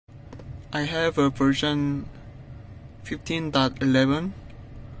I have a version 15.11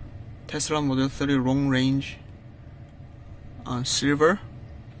 Tesla Model 3 long range silver.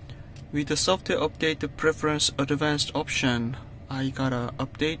 With the software update preference advanced option, I got a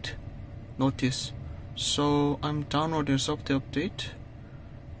update notice. So I'm downloading software update.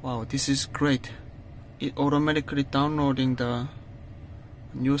 Wow, this is great. It automatically downloading the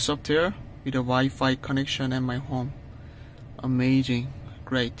new software with a Wi-Fi connection at my home. Amazing,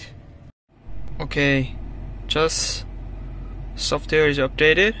 great. Okay, just software is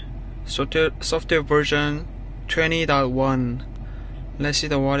updated. Software version 20.1. Let's see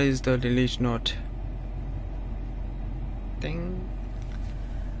what is the release note. Ding.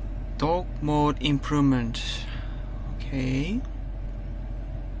 Dog mode improvement. Okay.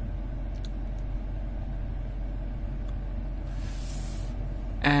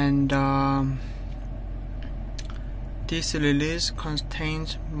 And this release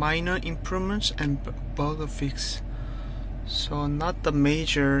contains minor improvements and bug fix. So not the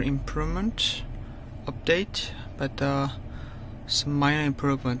major improvement update, but some minor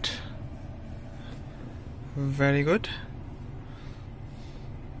improvement. Very good.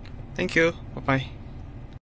 Thank you. Bye bye.